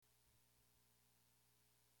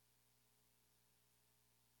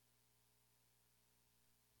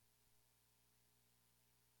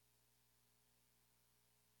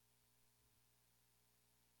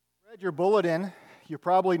Read your bulletin, you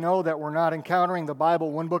probably know that we're not encountering the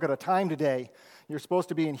Bible one book at a time today. You're supposed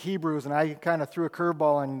to be in Hebrews, and I kind of threw a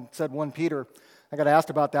curveball and said 1 Peter. I got asked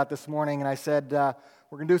about that this morning, and I said, we're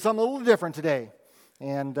going to do something a little different today.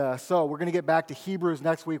 And so we're going to get back to Hebrews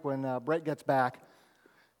next week when Brett gets back.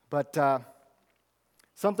 But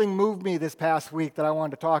something moved me this past week that I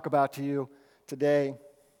wanted to talk about to you today. It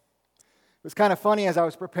was kind of funny as I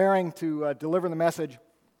was preparing to deliver the message.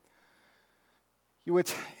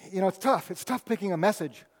 It's tough. It's tough picking a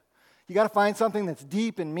message. You got to find something that's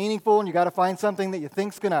deep and meaningful, and you got to find something that you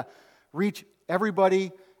think's going to reach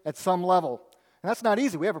everybody at some level. And that's not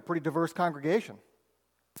easy. We have a pretty diverse congregation.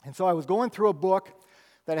 And so I was going through a book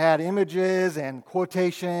that had images and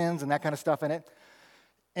quotations and that kind of stuff in it,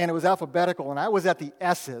 and it was alphabetical, and I was at the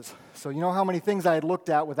S's. So you know how many things I had looked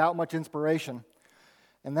at without much inspiration.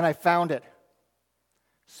 And then I found it.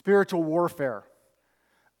 Spiritual warfare.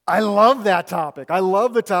 I love that topic. I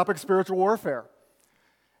love the topic spiritual warfare.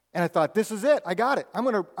 And I thought, this is it. I got it. I'm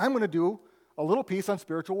going to do a little piece on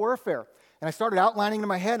spiritual warfare. And I started outlining in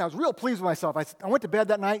my head, and I was real pleased with myself. I went to bed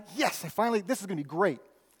that night. Yes, this is going to be great.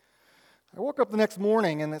 I woke up the next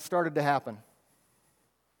morning, and it started to happen.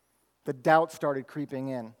 The doubt started creeping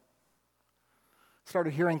in.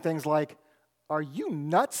 Started hearing things like, are you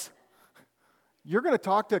nuts? You're going to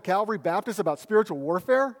talk to Calvary Baptist about spiritual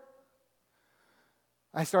warfare?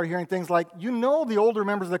 I started hearing things like, the older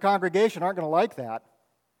members of the congregation aren't going to like that.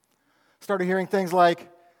 Started hearing things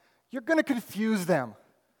like, you're going to confuse them.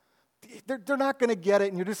 They're not going to get it,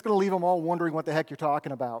 and you're just going to leave them all wondering what the heck you're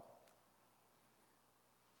talking about.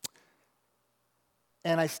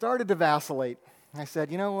 And I started to vacillate. I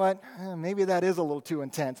said, you know what? Maybe that is a little too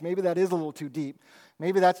intense. Maybe that is a little too deep.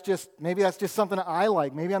 Maybe that's just something I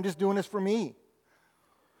like. Maybe I'm just doing this for me.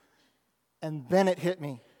 And then it hit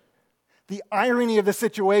me. The irony of the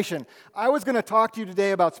situation. I was going to talk to you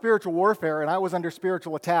today about spiritual warfare, and I was under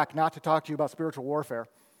spiritual attack not to talk to you about spiritual warfare.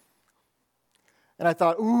 And I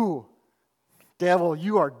thought, ooh, devil,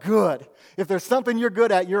 you are good. If there's something you're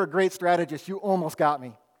good at, you're a great strategist. You almost got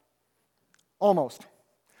me. Almost.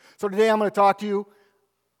 So today I'm going to talk to you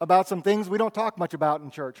about some things we don't talk much about in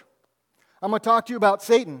church. I'm going to talk to you about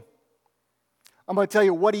Satan. I'm going to tell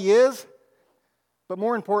you what he is, but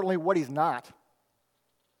more importantly, what he's not.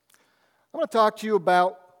 I'm going to talk to you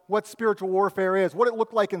about what spiritual warfare is, what it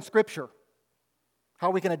looked like in Scripture, how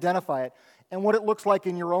we can identify it, and what it looks like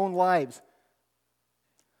in your own lives.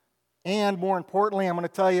 And more importantly, I'm going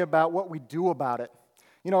to tell you about what we do about it.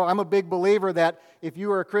 I'm a big believer that if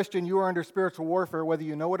you are a Christian, you are under spiritual warfare, whether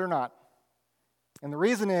you know it or not. And the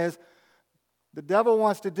reason is, the devil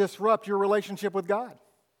wants to disrupt your relationship with God.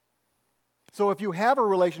 So if you have a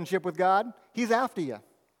relationship with God, he's after you.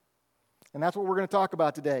 And that's what we're going to talk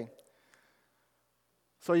about today.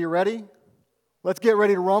 So you ready? Let's get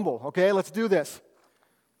ready to rumble, okay? Let's do this.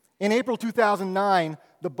 In April 2009,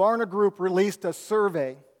 the Barna Group released a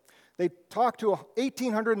survey. They talked to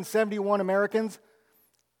 1,871 Americans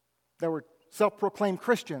that were self-proclaimed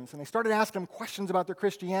Christians, and they started asking them questions about their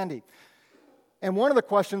Christianity. And one of the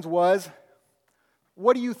questions was,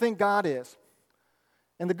 what do you think God is?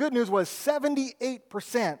 And the good news was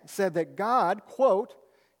 78% said that God, quote,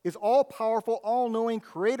 is all-powerful, all-knowing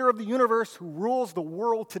creator of the universe who rules the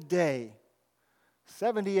world today.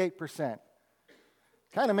 78%.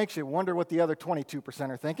 Kind of makes you wonder what the other 22%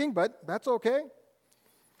 are thinking, but that's okay.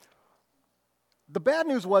 The bad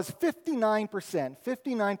news was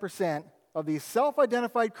 59% of these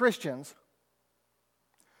self-identified Christians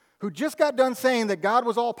who just got done saying that God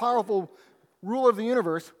was all-powerful ruler of the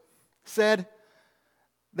universe said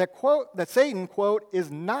that, quote, that Satan, quote, is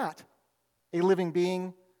not a living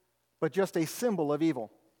being, but just a symbol of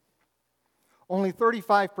evil. Only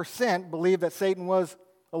 35% believe that Satan was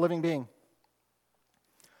a living being.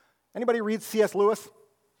 Anybody read C.S. Lewis?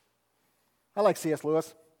 I like C.S.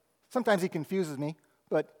 Lewis. Sometimes he confuses me,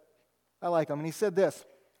 but I like him. And he said this: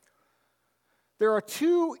 there are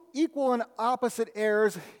two equal and opposite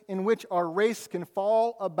errors in which our race can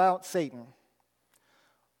fall about Satan.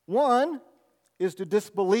 One is to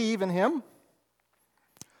disbelieve in him,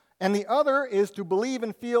 and the other is to believe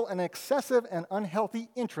and feel an excessive and unhealthy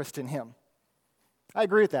interest in him. I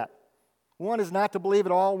agree with that. One is not to believe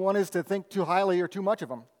at all. One is to think too highly or too much of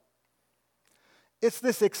him. It's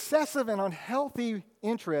this excessive and unhealthy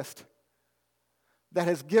interest that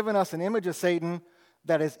has given us an image of Satan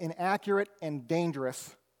that is inaccurate and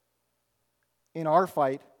dangerous in our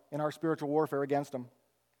fight, in our spiritual warfare against him.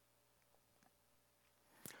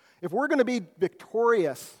 If we're going to be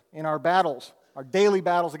victorious in our battles, our daily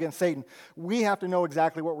battles against Satan, we have to know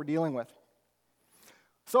exactly what we're dealing with.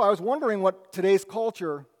 So I was wondering what today's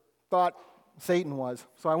culture thought Satan was.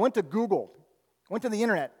 So I went to Google, went to the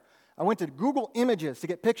internet. I went to Google Images to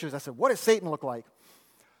get pictures. I said, what does Satan look like?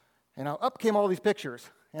 And up came all these pictures.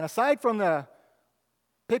 And aside from the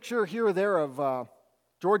picture here or there of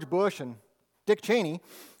George Bush and Dick Cheney,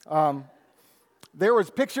 there was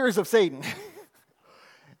pictures of Satan.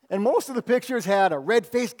 And most of the pictures had a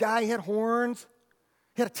red-faced guy. He had horns.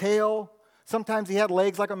 He had a tail. Sometimes he had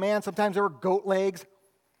legs like a man. Sometimes there were goat legs.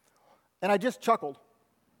 And I just chuckled.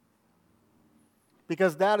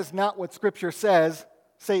 Because that is not what Scripture says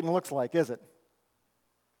Satan looks like, is it?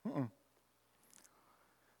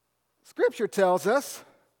 Scripture tells us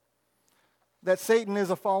that Satan is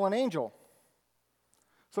a fallen angel.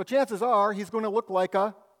 So chances are he's going to look like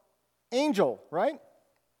an angel, right?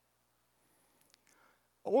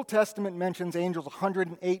 Old Testament mentions angels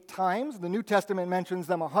 108 times. The New Testament mentions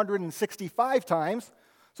them 165 times.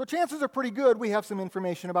 So chances are pretty good we have some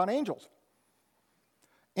information about angels.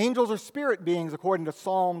 Angels are spirit beings according to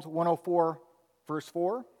Psalms 104, verse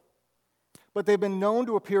 4. But they've been known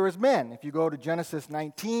to appear as men. If you go to Genesis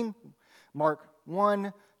 19, Mark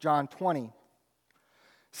 1, John 20.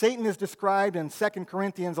 Satan is described in 2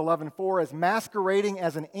 Corinthians 11:4 as masquerading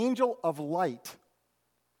as an angel of light.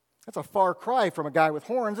 That's a far cry from a guy with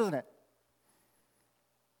horns, isn't it?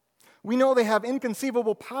 We know they have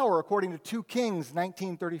inconceivable power according to 2 Kings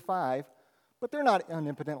 19:35, but they're not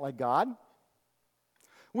omnipotent like God.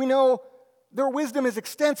 We know their wisdom is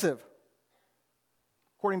extensive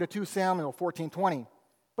according to 2 Samuel 14:20,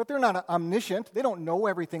 but they're not omniscient. They don't know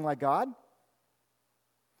everything like God.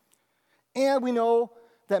 And we know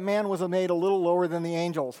that man was made a little lower than the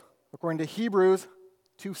angels, according to Hebrews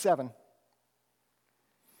 2:7.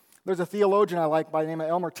 There's a theologian I like by the name of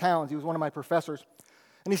Elmer Towns. He was one of my professors.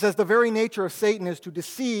 And he says, the very nature of Satan is to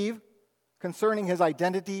deceive concerning his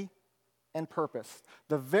identity and purpose.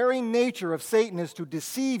 The very nature of Satan is to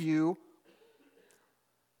deceive you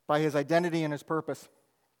by his identity and his purpose.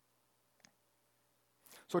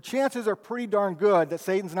 So chances are pretty darn good that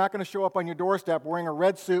Satan's not going to show up on your doorstep wearing a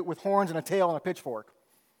red suit with horns and a tail and a pitchfork.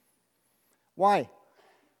 Why?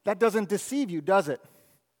 That doesn't deceive you, does it?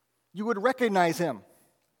 You would recognize him.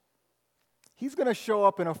 He's going to show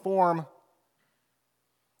up in a form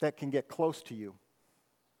that can get close to you,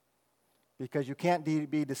 because you can't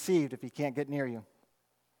be deceived if he can't get near you.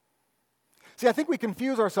 See, I think we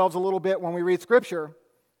confuse ourselves a little bit when we read Scripture,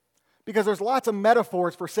 because there's lots of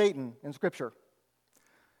metaphors for Satan in Scripture.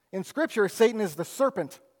 In Scripture, Satan is the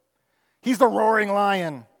serpent. He's the roaring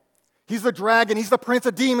lion. He's the dragon. He's the prince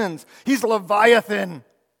of demons. He's Leviathan.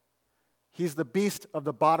 He's the beast of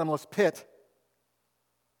the bottomless pit.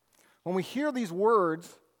 When we hear these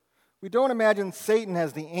words, we don't imagine Satan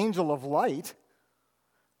as the angel of light.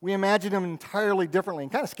 We imagine him entirely differently,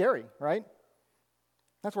 and kind of scary, right?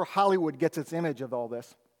 That's where Hollywood gets its image of all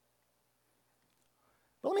this.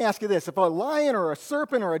 But let me ask you this. If a lion or a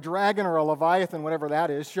serpent or a dragon or a leviathan, whatever that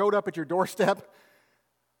is, showed up at your doorstep,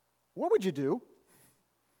 what would you do?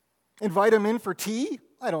 Invite him in for tea?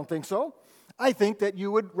 I don't think so. I think that you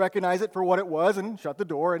would recognize it for what it was and shut the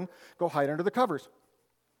door and go hide under the covers.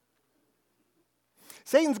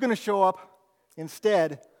 Satan's going to show up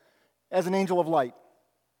instead as an angel of light.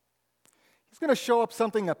 He's going to show up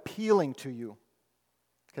something appealing to you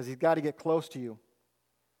because he's got to get close to you.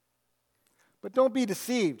 But don't be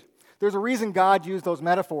deceived. There's a reason God used those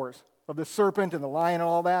metaphors of the serpent and the lion and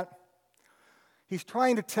all that. He's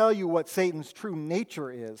trying to tell you what Satan's true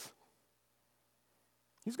nature is.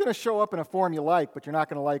 He's going to show up in a form you like, but you're not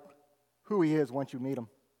going to like who he is once you meet him.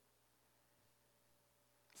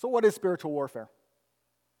 So what is spiritual warfare?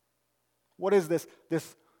 What is this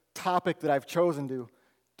topic that I've chosen to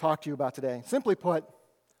talk to you about today? Simply put,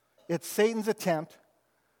 it's Satan's attempt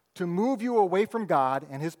to move you away from God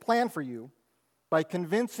and his plan for you by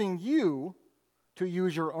convincing you to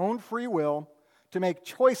use your own free will to make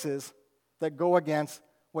choices that go against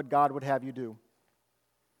what God would have you do.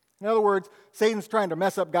 In other words, Satan's trying to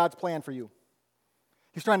mess up God's plan for you.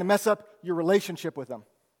 He's trying to mess up your relationship with him.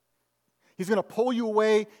 He's going to pull you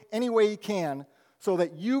away any way he can so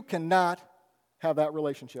that you cannot have that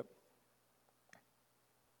relationship.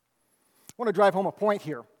 I want to drive home a point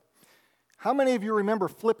here. How many of you remember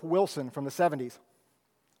Flip Wilson from the 70s?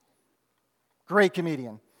 Great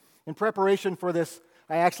comedian. In preparation for this,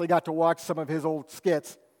 I actually got to watch some of his old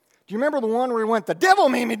skits. Do you remember the one where he went, "The devil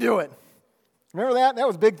made me do it"? Remember that? That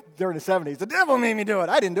was big during the 70s. The devil made me do it.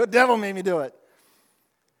 I didn't do it. The devil made me do it.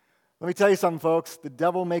 Let me tell you something, folks. The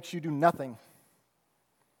devil makes you do nothing.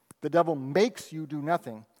 The devil makes you do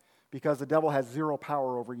nothing because the devil has zero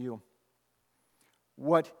power over you.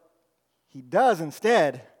 What he does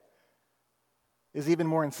instead is even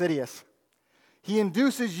more insidious. He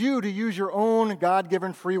induces you to use your own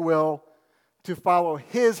God-given free will to follow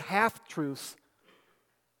his half-truths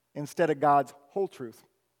instead of God's whole truth.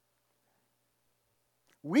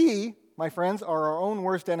 We, my friends, are our own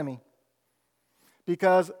worst enemy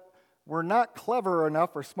because we're not clever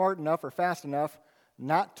enough or smart enough or fast enough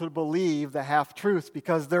not to believe the half-truths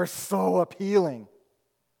because they're so appealing.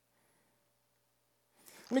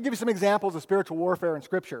 Let me give you some examples of spiritual warfare in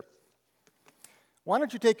Scripture. Why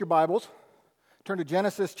don't you take your Bibles, turn to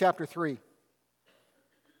Genesis chapter 3.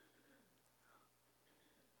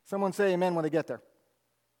 Someone say amen when they get there.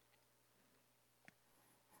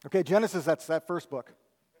 Okay, Genesis, that's that first book.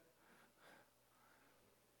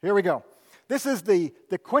 Here we go. This is the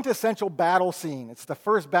quintessential battle scene. It's the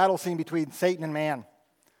first battle scene between Satan and man.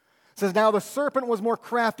 It says, "Now the serpent was more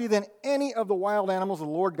crafty than any of the wild animals the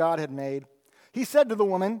Lord God had made. He said to the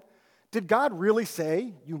woman, 'Did God really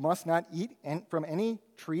say you must not eat from any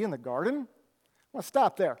tree in the garden?'" Well,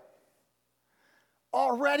 stop there.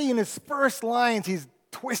 Already in his first lines, he's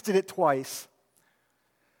twisted it twice.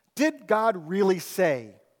 Did God really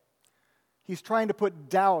say? He's trying to put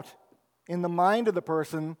doubt in the mind of the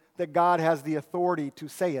person that God has the authority to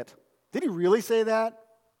say it. Did he really say that?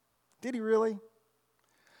 Did he really?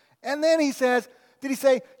 And then he says, did he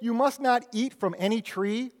say, you must not eat from any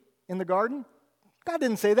tree in the garden? God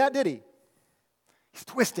didn't say that, did he? He's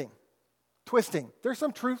twisting. There's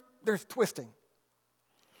some truth, there's twisting.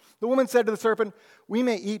 The woman said to the serpent, "We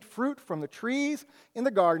may eat fruit from the trees in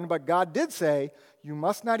the garden, but God did say, you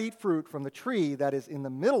must not eat fruit from the tree that is in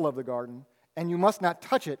the middle of the garden, and you must not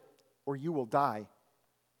touch it, or you will die."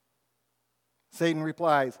 Satan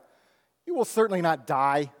replies, "You will certainly not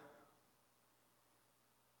die."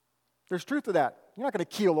 There's truth to that. You're not going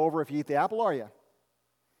to keel over if you eat the apple, are you?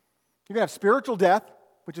 You're going to have spiritual death,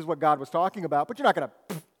 which is what God was talking about, but you're not going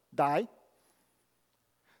to die.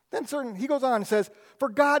 Then he goes on and says, "For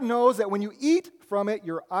God knows that when you eat from it,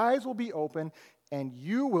 your eyes will be open, and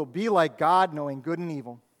you will be like God, knowing good and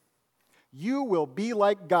evil." You will be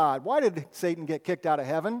like God. Why did Satan get kicked out of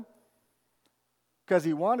heaven? Because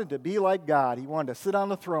he wanted to be like God. He wanted to sit on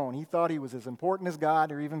the throne. He thought he was as important as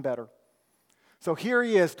God, or even better. So here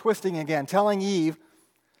he is, twisting again, telling Eve,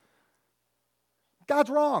 God's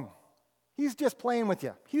wrong. He's just playing with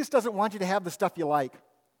you. He just doesn't want you to have the stuff you like.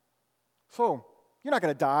 So you're not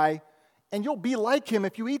going to die, and you'll be like him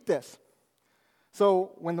if you eat this.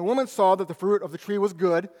 So when the woman saw that the fruit of the tree was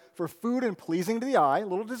good for food and pleasing to the eye, a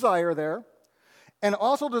little desire there, and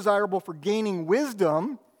also desirable for gaining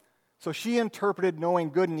wisdom, so she interpreted knowing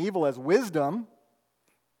good and evil as wisdom,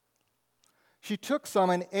 she took some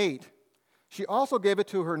and ate. She also gave it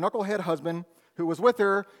to her knucklehead husband who was with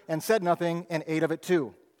her and said nothing and ate of it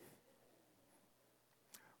too.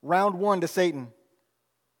 Round one to Satan.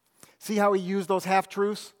 See how he used those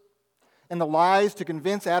half-truths and the lies to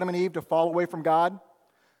convince Adam and Eve to fall away from God,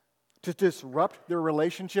 to disrupt their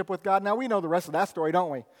relationship with God? Now, we know the rest of that story, don't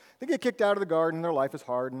we? They get kicked out of the garden, their life is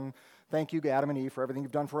hard, and thank you, Adam and Eve, for everything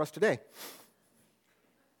you've done for us today.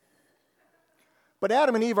 But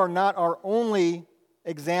Adam and Eve are not our only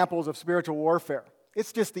examples of spiritual warfare.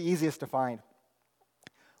 It's just the easiest to find.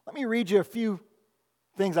 Let me read you a few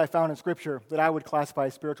things I found in Scripture that I would classify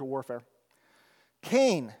as spiritual warfare.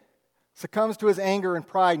 Cain succumbs to his anger and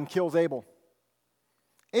pride and kills Abel.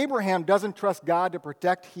 Abraham doesn't trust God to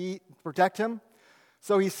protect him,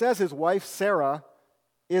 so he says his wife Sarah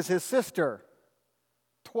is his sister.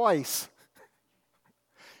 Twice.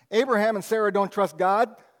 Abraham and Sarah don't trust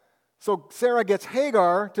God, so Sarah gets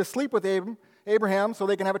Hagar to sleep with Abraham so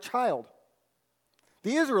they can have a child.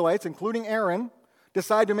 The Israelites, including Aaron,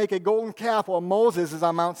 decide to make a golden calf while Moses is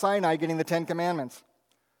on Mount Sinai getting the 10 Commandments.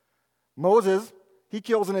 Moses, he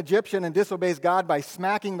kills an Egyptian and disobeys God by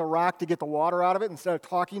smacking the rock to get the water out of it instead of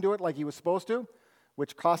talking to it like he was supposed to,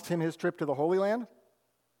 which cost him his trip to the Holy Land.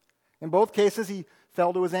 In both cases, he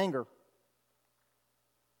fell to his anger.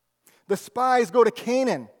 The spies go to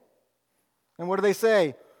Canaan, and what do they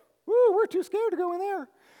say? "Woo, we're too scared to go in there."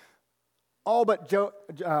 All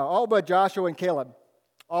but Joshua and Caleb,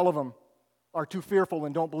 all of them are too fearful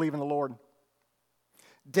and don't believe in the Lord.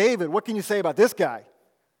 David, what can you say about this guy?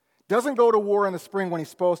 Doesn't go to war in the spring when he's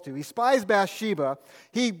supposed to. He spies Bathsheba.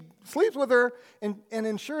 He sleeps with her and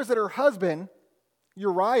ensures that her husband,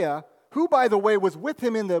 Uriah, who, by the way, was with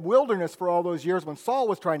him in the wilderness for all those years when Saul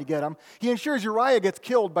was trying to get him, he ensures Uriah gets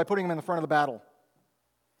killed by putting him in the front of the battle.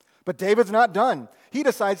 But David's not done. He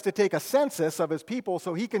decides to take a census of his people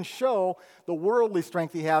so he can show the worldly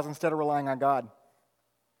strength he has instead of relying on God.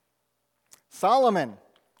 Solomon,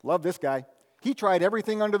 love this guy. He tried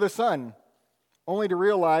everything under the sun, only to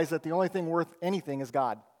realize that the only thing worth anything is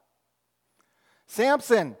God.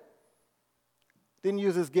 Samson, Didn't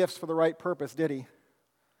use his gifts for the right purpose, did he?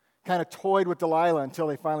 Kind of toyed with Delilah until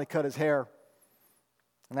they finally cut his hair.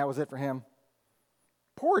 And that was it for him.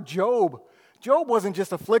 Poor Job. Job wasn't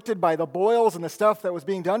just afflicted by the boils and the stuff that was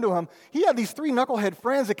being done to him. He had these 3 knucklehead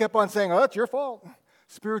friends that kept on saying, oh, it's your fault.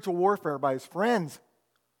 Spiritual warfare by his friends.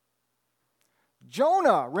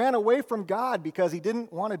 Jonah ran away from God because he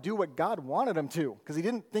didn't want to do what God wanted him to, because he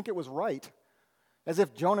didn't think it was right. As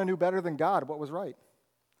if Jonah knew better than God what was right.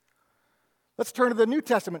 Let's turn to the New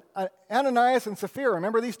Testament. Ananias and Sapphira,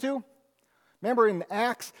 remember these two? Remember in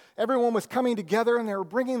Acts, everyone was coming together and they were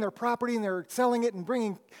bringing their property and they were selling it and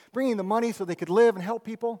bringing the money so they could live and help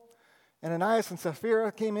people. And Ananias and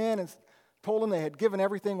Sapphira came in and told them they had given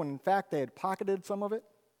everything when in fact they had pocketed some of it.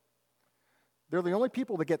 They're the only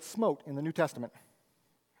people that get smote in the New Testament.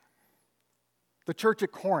 The church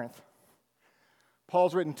at Corinth.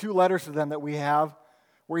 Paul's written 2 letters to them that we have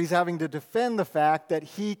where he's having to defend the fact that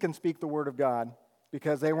he can speak the word of God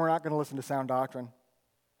because they were not going to listen to sound doctrine.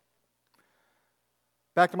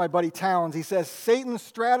 Back to my buddy Towns, he says, Satan's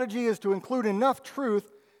strategy is to include enough truth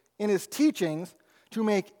in his teachings to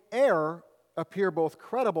make error appear both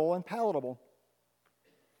credible and palatable.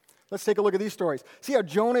 Let's take a look at these stories. See how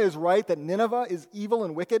Jonah is right that Nineveh is evil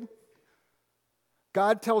and wicked?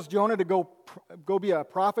 God tells Jonah to go be a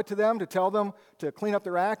prophet to them, to tell them to clean up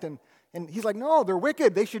their act, and he's like, no, they're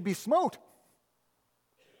wicked. They should be smote.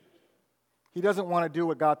 He doesn't want to do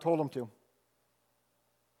what God told him to.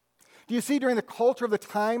 Do you see during the culture of the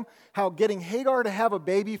time how getting Hagar to have a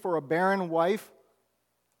baby for a barren wife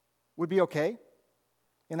would be okay?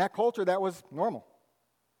 In that culture, that was normal.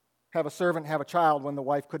 Have a servant have a child when the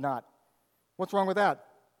wife could not. What's wrong with that?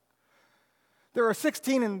 There are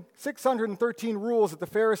 613 rules that the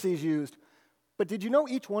Pharisees used, but did you know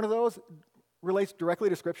each one of those relates directly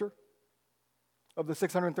to Scripture? Of the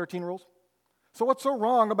 613 rules? So what's so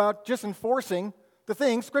wrong about just enforcing the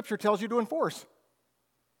things Scripture tells you to enforce?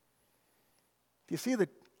 Do you see the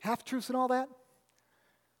half-truths in all that?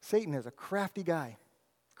 Satan is a crafty guy.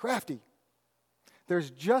 Crafty.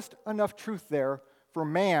 There's just enough truth there for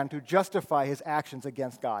man to justify his actions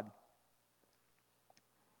against God.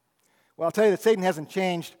 Well, I'll tell you that Satan hasn't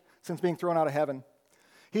changed since being thrown out of heaven.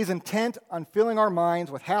 He's intent on filling our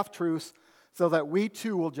minds with half-truths so that we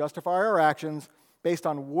too will justify our actions based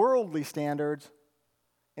on worldly standards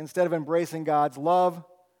instead of embracing God's love,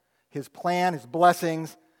 His plan, His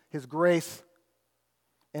blessings, His grace,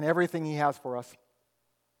 and everything He has for us.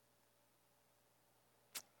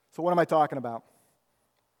 So what am I talking about?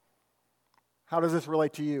 How does this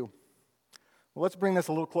relate to you? Well, let's bring this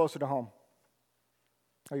a little closer to home.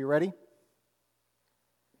 Are you ready?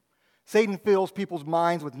 Satan fills people's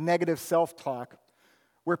minds with negative self-talk,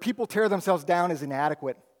 where people tear themselves down as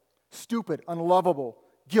inadequate, stupid, unlovable,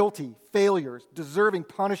 guilty, failures, deserving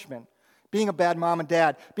punishment, being a bad mom and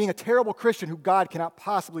dad, being a terrible Christian who God cannot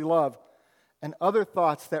possibly love, and other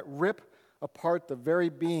thoughts that rip apart the very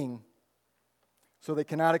being so they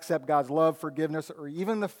cannot accept God's love, forgiveness, or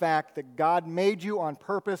even the fact that God made you on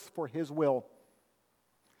purpose for His will.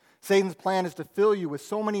 Satan's plan is to fill you with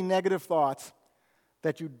so many negative thoughts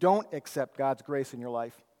that you don't accept God's grace in your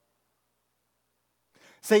life.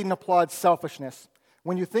 Satan applauds selfishness.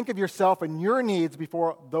 When you think of yourself and your needs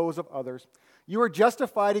before those of others, you are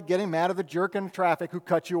justified in getting mad at the jerk in traffic who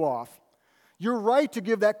cut you off. You're right to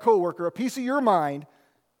give that coworker a piece of your mind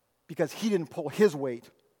because he didn't pull his weight.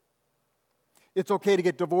 It's okay to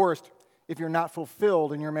get divorced if you're not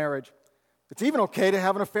fulfilled in your marriage. It's even okay to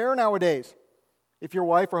have an affair nowadays if your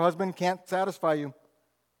wife or husband can't satisfy you.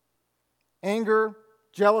 Anger,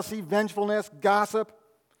 jealousy, vengefulness, gossip,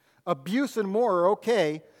 abuse, and more are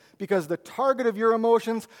okay because the target of your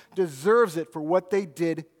emotions deserves it for what they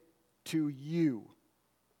did to you.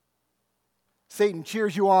 Satan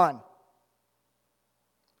cheers you on,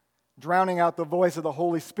 drowning out the voice of the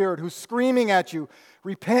Holy Spirit who's screaming at you,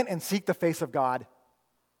 repent and seek the face of God.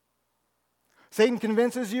 Satan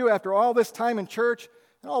convinces you after all this time in church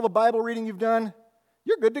and all the Bible reading you've done,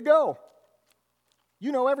 you're good to go.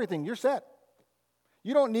 You know everything. You're set.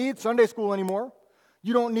 You don't need Sunday school anymore.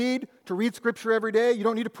 You don't need to read Scripture every day. You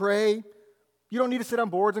don't need to pray. You don't need to sit on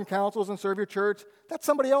boards and councils and serve your church. That's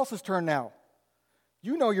somebody else's turn now.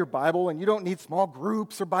 You know your Bible, and you don't need small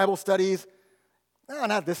groups or Bible studies. No,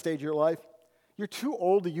 not at this stage of your life. You're too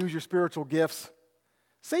old to use your spiritual gifts.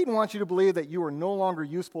 Satan wants you to believe that you are no longer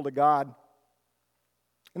useful to God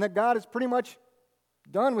and that God is pretty much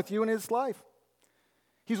done with you in His life.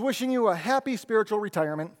 He's wishing you a happy spiritual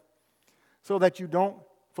retirement so that you don't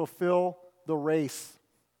fulfill the race.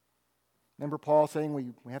 Remember Paul saying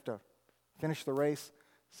we have to finish the race?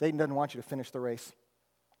 Satan doesn't want you to finish the race.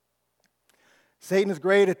 Satan is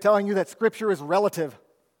great at telling you that Scripture is relative.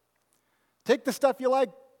 Take the stuff you like,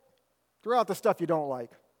 throw out the stuff you don't like.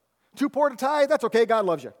 Too poor to tithe? That's okay, God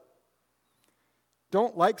loves you.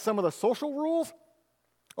 Don't like some of the social rules?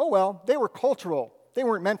 Oh well, they were cultural. They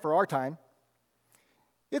weren't meant for our time.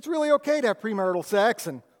 It's really okay to have premarital sex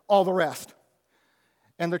and all the rest.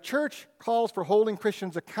 And the church calls for holding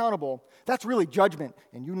Christians accountable. That's really judgment,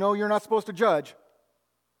 and you know you're not supposed to judge.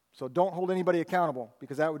 So don't hold anybody accountable,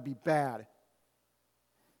 because that would be bad.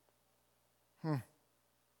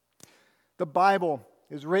 The Bible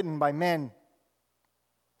is written by men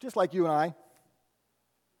just like you and I.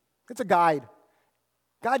 It's a guide.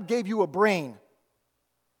 God gave you a brain,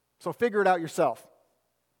 so figure it out yourself.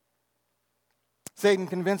 Satan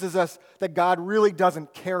convinces us that God really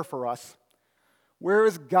doesn't care for us. Where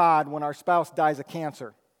is God when our spouse dies of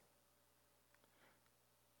cancer?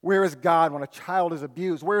 Where is God when a child is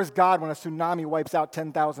abused? Where is God when a tsunami wipes out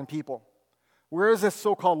 10,000 people? Where is this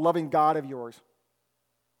so-called loving God of yours?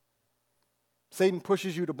 Satan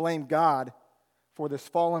pushes you to blame God for this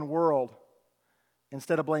fallen world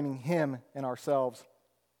instead of blaming him and ourselves.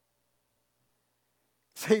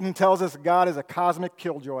 Satan tells us God is a cosmic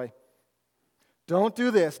killjoy. Don't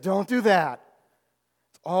do this, don't do that.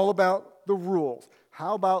 It's all about the rules.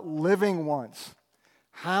 How about living once?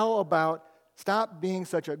 How about stop being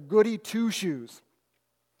such a goody two-shoes?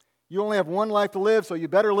 You only have one life to live, so you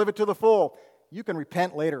better live it to the full. You can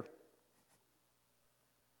repent later.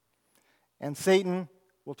 And Satan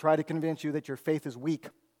will try to convince you that your faith is weak.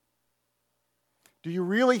 Do you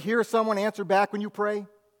really hear someone answer back when you pray?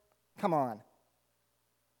 Come on.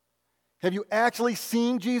 Have you actually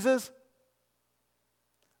seen Jesus?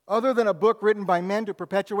 Other than a book written by men to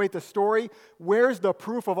perpetuate the story, where's the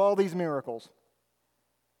proof of all these miracles?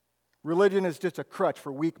 Religion is just a crutch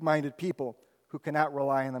for weak-minded people who cannot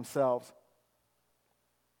rely on themselves.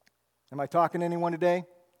 Am I talking to anyone today?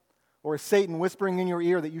 Or is Satan whispering in your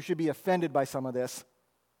ear that you should be offended by some of this?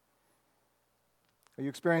 Are you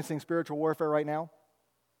experiencing spiritual warfare right now?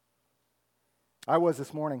 I was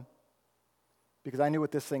this morning, because I knew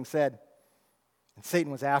what this thing said. And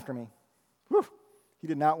Satan was after me. Whew. He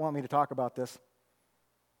did not want me to talk about this.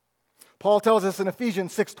 Paul tells us in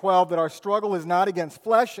Ephesians 6:12 that our struggle is not against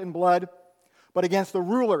flesh and blood, but against the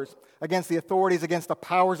rulers, against the authorities, against the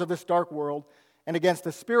powers of this dark world, and against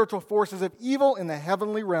the spiritual forces of evil in the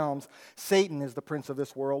heavenly realms. Satan is the prince of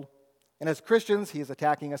this world. And as Christians, he is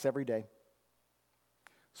attacking us every day.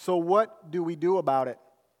 So what do we do about it?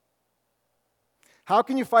 How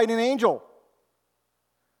can you fight an angel?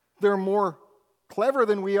 They're more clever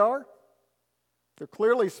than we are. They're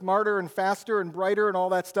clearly smarter and faster and brighter and all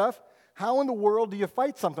that stuff. How in the world do you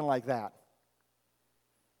fight something like that?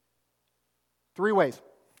 3 ways: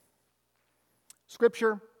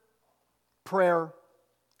 Scripture, prayer,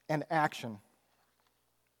 and action.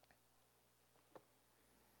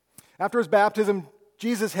 After his baptism,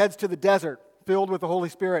 Jesus heads to the desert, filled with the Holy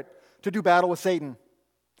Spirit, to do battle with Satan.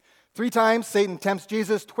 3 times, Satan tempts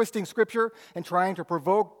Jesus, twisting Scripture and trying to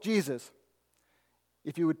provoke Jesus.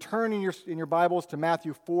 If you would turn in your Bibles to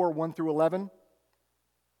Matthew 4, 1 through 11,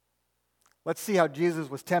 let's see how Jesus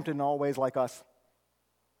was tempted in all ways like us.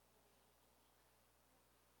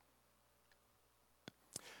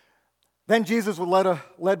 Then Jesus was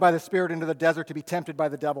led by the Spirit into the desert to be tempted by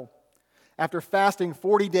the devil. After fasting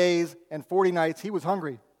 40 days and 40 nights, he was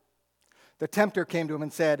hungry. The tempter came to him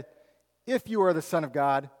and said, "If you are the Son of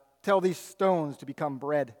God, tell these stones to become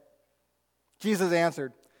bread." Jesus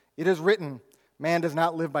answered, "It is written, man does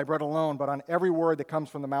not live by bread alone, but on every word that comes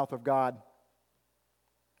from the mouth of God."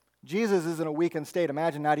 Jesus is in a weakened state.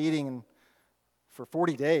 Imagine not eating for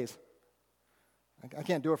 40 days. I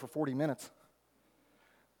can't do it for 40 minutes.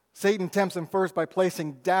 Satan tempts him first by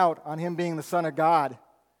placing doubt on him being the Son of God.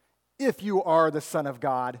 If you are the Son of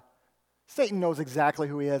God. Satan knows exactly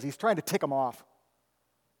who he is. He's trying to tick him off.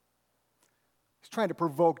 He's trying to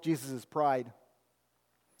provoke Jesus' pride.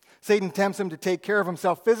 Satan tempts him to take care of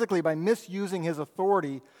himself physically by misusing his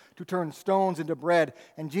authority to turn stones into bread.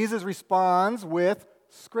 And Jesus responds with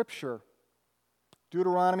Scripture.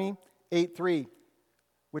 Deuteronomy 8:3,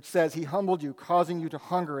 which says, "He humbled you, causing you to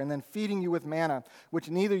hunger, and then feeding you with manna, which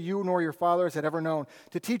neither you nor your fathers had ever known,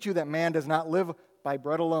 to teach you that man does not live by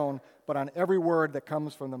bread alone, but on every word that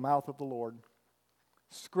comes from the mouth of the Lord."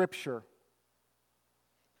 Scripture.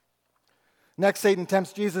 Next, Satan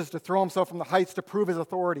tempts Jesus to throw himself from the heights to prove his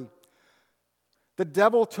authority. The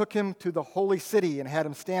devil took him to the holy city and had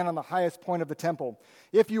him stand on the highest point of the temple.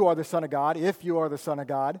 "If you are the Son of God, if you are the Son of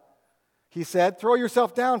God," he said, "throw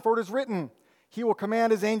yourself down, for it is written, He will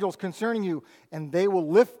command His angels concerning you, and they will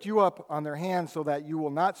lift you up on their hands so that you will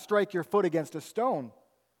not strike your foot against a stone."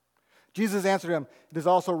 Jesus answered him, "It is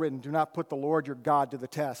also written, 'Do not put the Lord your God to the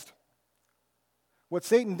test.'" What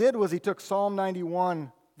Satan did was he took Psalm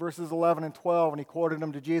 91, verses 11 and 12, and he quoted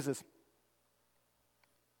them to Jesus.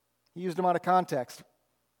 He used them out of context.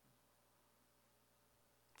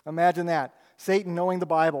 Imagine that. Satan knowing the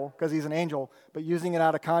Bible, because he's an angel, but using it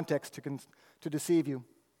out of context to deceive you.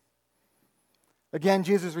 Again,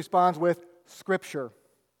 Jesus responds with Scripture.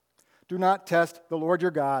 Do not test the Lord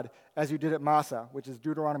your God as you did at Massah, which is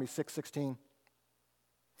Deuteronomy 6:16.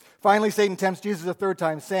 Finally, Satan tempts Jesus a third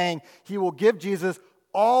time, saying he will give Jesus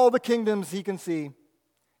all the kingdoms he can see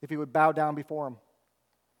if he would bow down before him.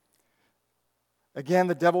 Again,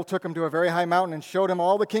 the devil took him to a very high mountain and showed him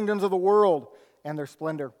all the kingdoms of the world and their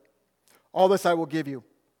splendor. All this I will give you,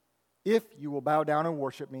 if you will bow down and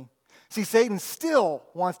worship me. See, Satan still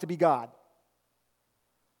wants to be God.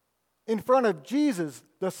 In front of Jesus,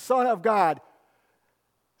 the Son of God,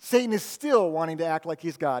 Satan is still wanting to act like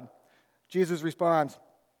he's God. Jesus responds,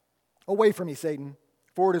 "Away from me, Satan,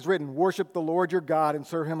 for it is written, 'Worship the Lord your God and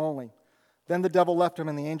serve him only.'" Then the devil left him,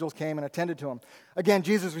 and the angels came and attended to him. Again,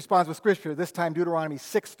 Jesus responds with Scripture, this time Deuteronomy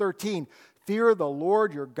 6:13. "Fear the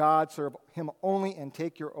Lord your God, serve him only, and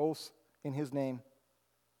take your oaths in his name."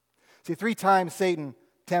 See, 3 times Satan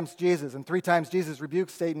tempts Jesus, and 3 times Jesus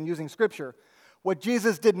rebukes Satan using Scripture. What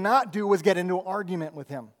Jesus did not do was get into an argument with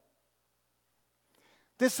him.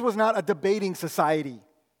 This was not a debating society.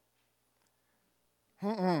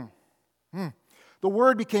 The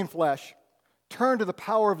Word became flesh. Turn to the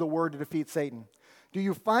power of the Word to defeat Satan. Do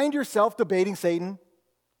you find yourself debating Satan?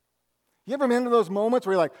 You ever been into those moments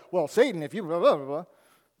where you're like, well, Satan, if you blah, blah, blah,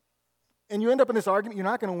 and you end up in this argument, you're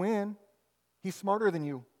not going to win. He's smarter than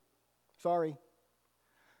you. Sorry.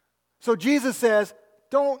 So Jesus says,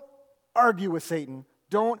 don't argue with Satan.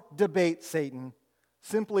 Don't debate Satan.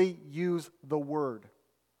 Simply use the Word.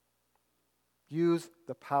 Use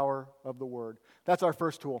the power of the Word. That's our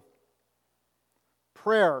first tool.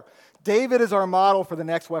 Prayer. David is our model for the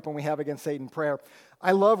next weapon we have against Satan, prayer.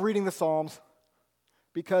 I love reading the Psalms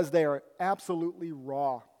because they are absolutely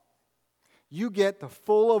raw. You get the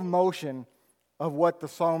full emotion of what the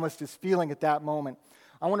psalmist is feeling at that moment.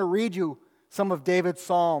 I want to read you some of David's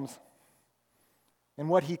Psalms and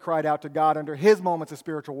what he cried out to God under his moments of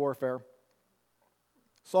spiritual warfare.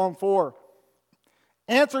 Psalm 4.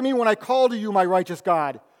 Answer me when I call to you, my righteous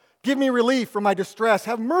God. Give me relief from my distress.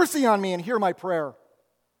 Have mercy on me and hear my prayer.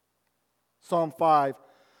 Psalm 5.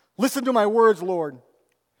 Listen to my words, Lord.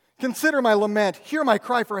 Consider my lament. Hear my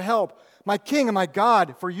cry for help. My King and my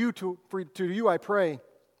God, to you I pray.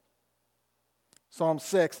 Psalm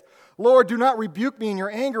 6. Lord, do not rebuke me in your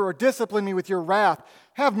anger or discipline me with your wrath.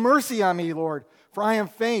 Have mercy on me, Lord, for I am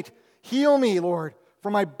faint. Heal me, Lord, for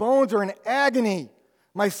my bones are in agony.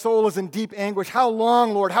 My soul is in deep anguish. How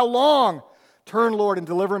long, Lord? How long? Turn, Lord, and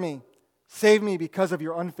deliver me. Save me because of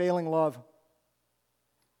your unfailing love.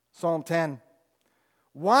 Psalm 10.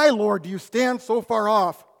 Why, Lord, do you stand so far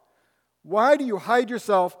off? Why do you hide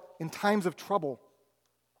yourself in times of trouble?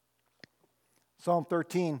 Psalm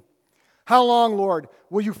 13. How long, Lord,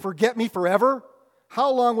 will you forget me forever?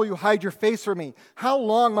 How long will you hide your face from me? How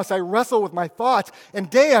long must I wrestle with my thoughts and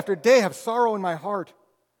day after day have sorrow in my heart?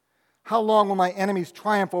 How long will my enemies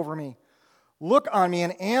triumph over me? Look on me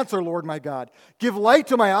and answer, Lord my God. Give light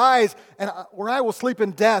to my eyes, or I will sleep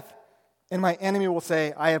in death, and my enemy will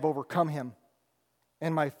say, I have overcome him,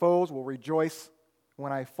 and my foes will rejoice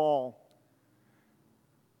when I fall.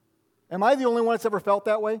 Am I the only one that's ever felt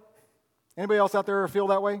that way? Anybody else out there ever feel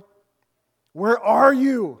that way? Where are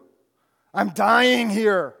you? I'm dying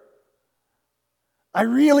here. I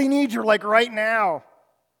really need you like right now.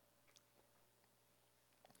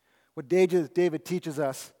 What David teaches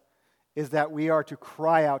us is that we are to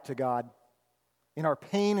cry out to God in our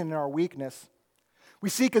pain and in our weakness. We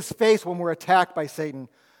seek his face when we're attacked by Satan.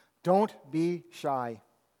 Don't be shy.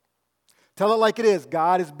 Tell it like it is.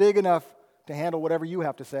 God is big enough to handle whatever you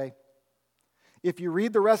have to say. If you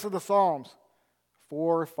read the rest of the Psalms,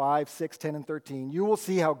 4, 5, 6, 10, and 13, you will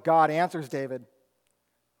see how God answers David.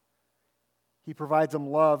 He provides him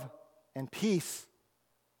love and peace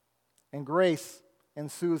and grace and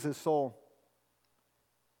soothes his soul.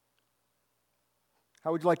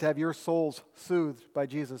 How would you like to have your souls soothed by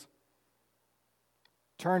Jesus?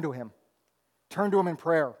 Turn to him. Turn to him in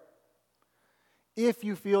prayer. If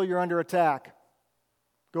you feel you're under attack,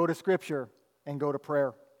 go to Scripture and go to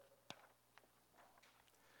prayer.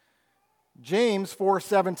 James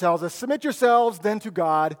 4:7 tells us, submit yourselves then to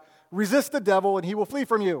God, resist the devil, and he will flee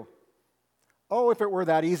from you. Oh, if it were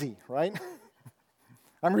that easy, right?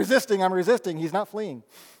 I'm resisting, he's not fleeing.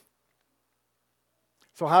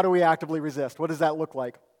 So how do we actively resist? What does that look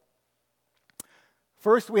like?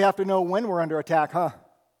 First, we have to know when we're under attack, huh?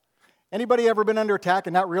 Anybody ever been under attack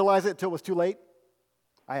and not realize it until it was too late?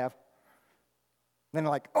 I have. Then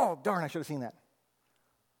like, oh, darn, I should have seen that.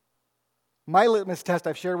 My litmus test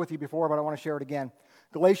I've shared with you before, but I want to share it again.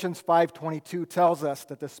 Galatians 5:22 tells us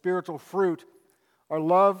that the spiritual fruit are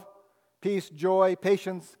love, peace, joy,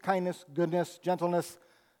 patience, kindness, goodness, gentleness,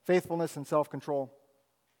 faithfulness, and self-control.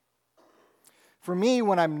 For me,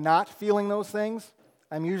 when I'm not feeling those things,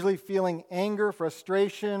 I'm usually feeling anger,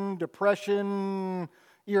 frustration, depression,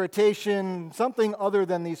 irritation, something other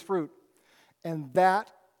than these fruit. And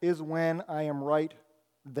that is when I am right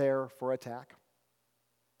there for attack.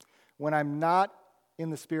 When I'm not in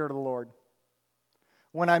the Spirit of the Lord.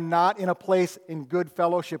 When I'm not in a place in good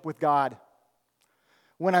fellowship with God.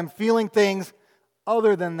 When I'm feeling things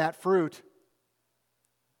other than that fruit,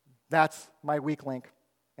 that's my weak link.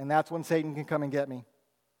 And that's when Satan can come and get me.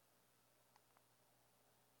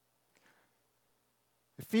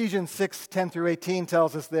 Ephesians 6:10-18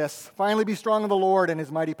 tells us this. Finally, be strong in the Lord and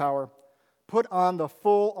His mighty power. Put on the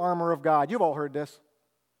full armor of God. You've all heard this.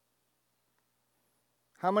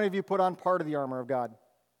 How many of you put on part of the armor of God?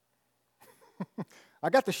 I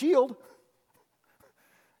got the shield.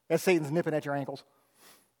 That's Satan's nipping at your ankles.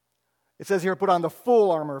 It says here, put on the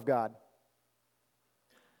full armor of God.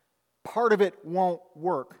 Part of it won't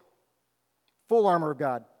work. Full armor of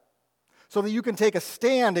God. So that you can take a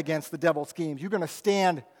stand against the devil's schemes. You're going to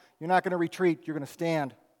stand. You're not going to retreat. You're going to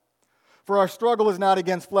stand. For our struggle is not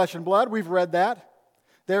against flesh and blood. We've read that.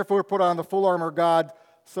 Therefore, put on the full armor of God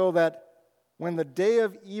so that when the day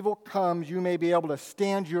of evil comes, you may be able to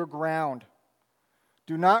stand your ground.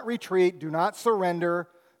 Do not retreat. Do not surrender.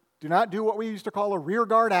 Do not do what we used to call a rear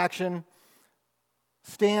guard action.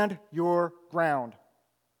 Stand your ground.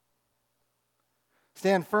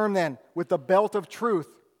 Stand firm then with the belt of truth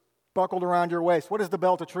buckled around your waist. What is the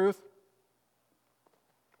belt of truth?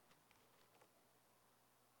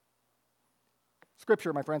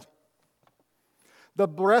 Scripture, my friends. The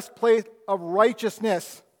breastplate of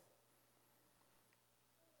righteousness.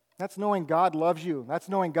 That's knowing God loves you. That's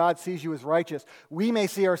knowing God sees you as righteous. We may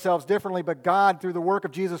see ourselves differently, but God, through the work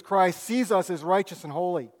of Jesus Christ, sees us as righteous and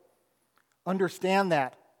holy. Understand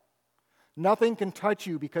that. Nothing can touch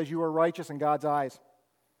you because you are righteous in God's eyes.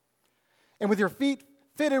 And with your feet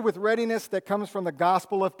fitted with readiness that comes from the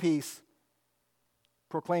gospel of peace,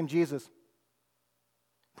 proclaim Jesus.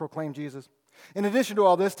 Proclaim Jesus. In addition to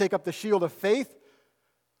all this, take up the shield of faith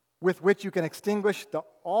with which you can extinguish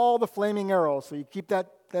all the flaming arrows. So you keep that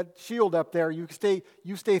shield up there. You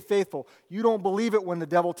stay faithful. You don't believe it when the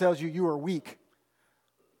devil tells you you are weak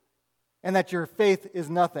and that your faith is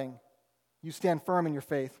nothing. You stand firm in your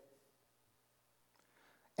faith.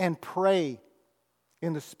 And pray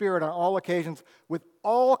in the Spirit on all occasions with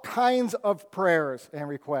all kinds of prayers and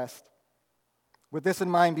requests. With this in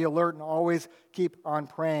mind, be alert and always keep on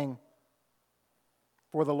praying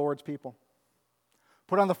for the Lord's people.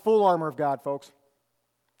 Put on the full armor of God, folks.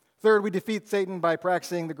 Third, we defeat Satan by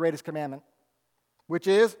practicing the greatest commandment, which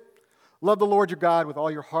is love the Lord your God with all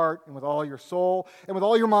your heart and with all your soul and with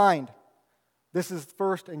all your mind. This is the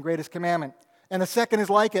first and greatest commandment. And the second is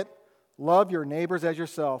like it. Love your neighbors as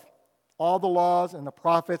yourself. All the laws and the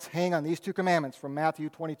prophets hang on these two commandments from Matthew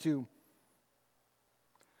 22.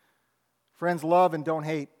 Friends, love and don't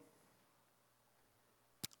hate.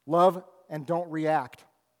 Love and don't react.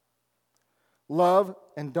 Love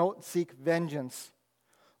and don't seek vengeance.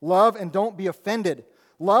 Love and don't be offended.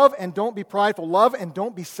 Love and don't be prideful. Love and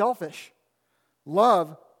don't be selfish.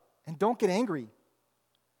 Love and don't get angry.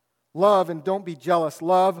 Love and don't be jealous.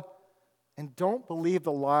 Love and don't believe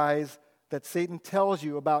the lies that Satan tells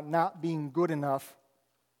you about not being good enough.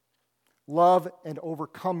 Love and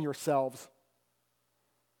overcome yourselves.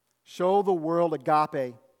 Show the world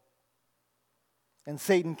agape, and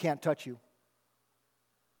Satan can't touch you.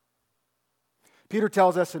 Peter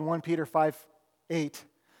tells us in 1 Peter 5:8,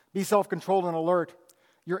 be self-controlled and alert.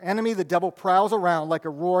 Your enemy, the devil, prowls around like a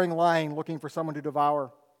roaring lion looking for someone to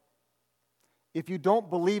devour. If you don't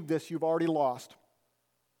believe this, you've already lost.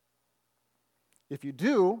 If you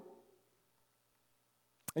do,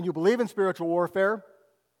 and you believe in spiritual warfare,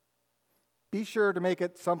 be sure to don't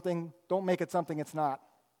make it something it's not.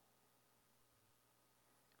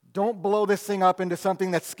 Don't blow this thing up into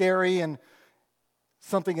something that's scary and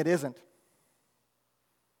something it isn't.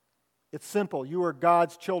 It's simple. You are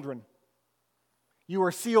God's children. You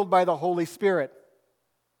are sealed by the Holy Spirit.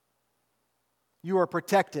 You are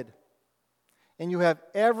protected. And you have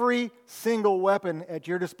every single weapon at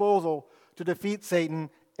your disposal to defeat Satan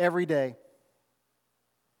every day.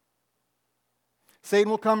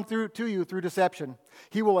 Satan will come to you through deception.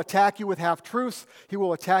 He will attack you with half-truths. He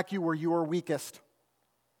will attack you where you are weakest.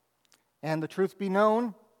 And the truth be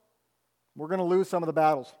known, we're going to lose some of the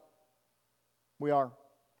battles. We are.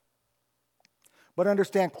 But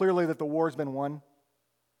understand clearly that the war's been won.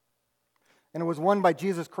 And it was won by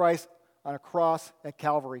Jesus Christ on a cross at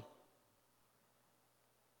Calvary.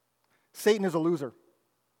 Satan is a loser.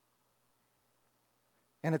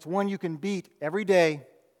 And it's one you can beat every day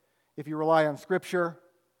if you rely on Scripture,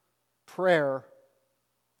 prayer,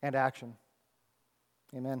 and action.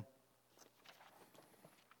 Amen.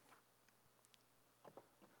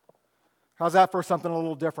 How's that for something a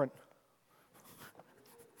little different?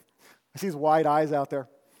 I see his wide eyes out there.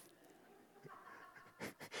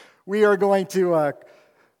 We are going to, I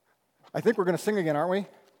think we're going to sing again, aren't we?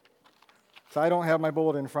 So I don't have my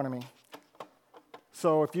bulletin in front of me.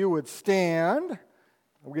 So if you would stand,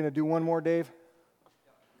 we're going to do one more, Dave?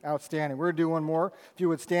 Outstanding. We're going to do one more. If you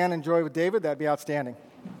would stand and join with David, that'd be outstanding.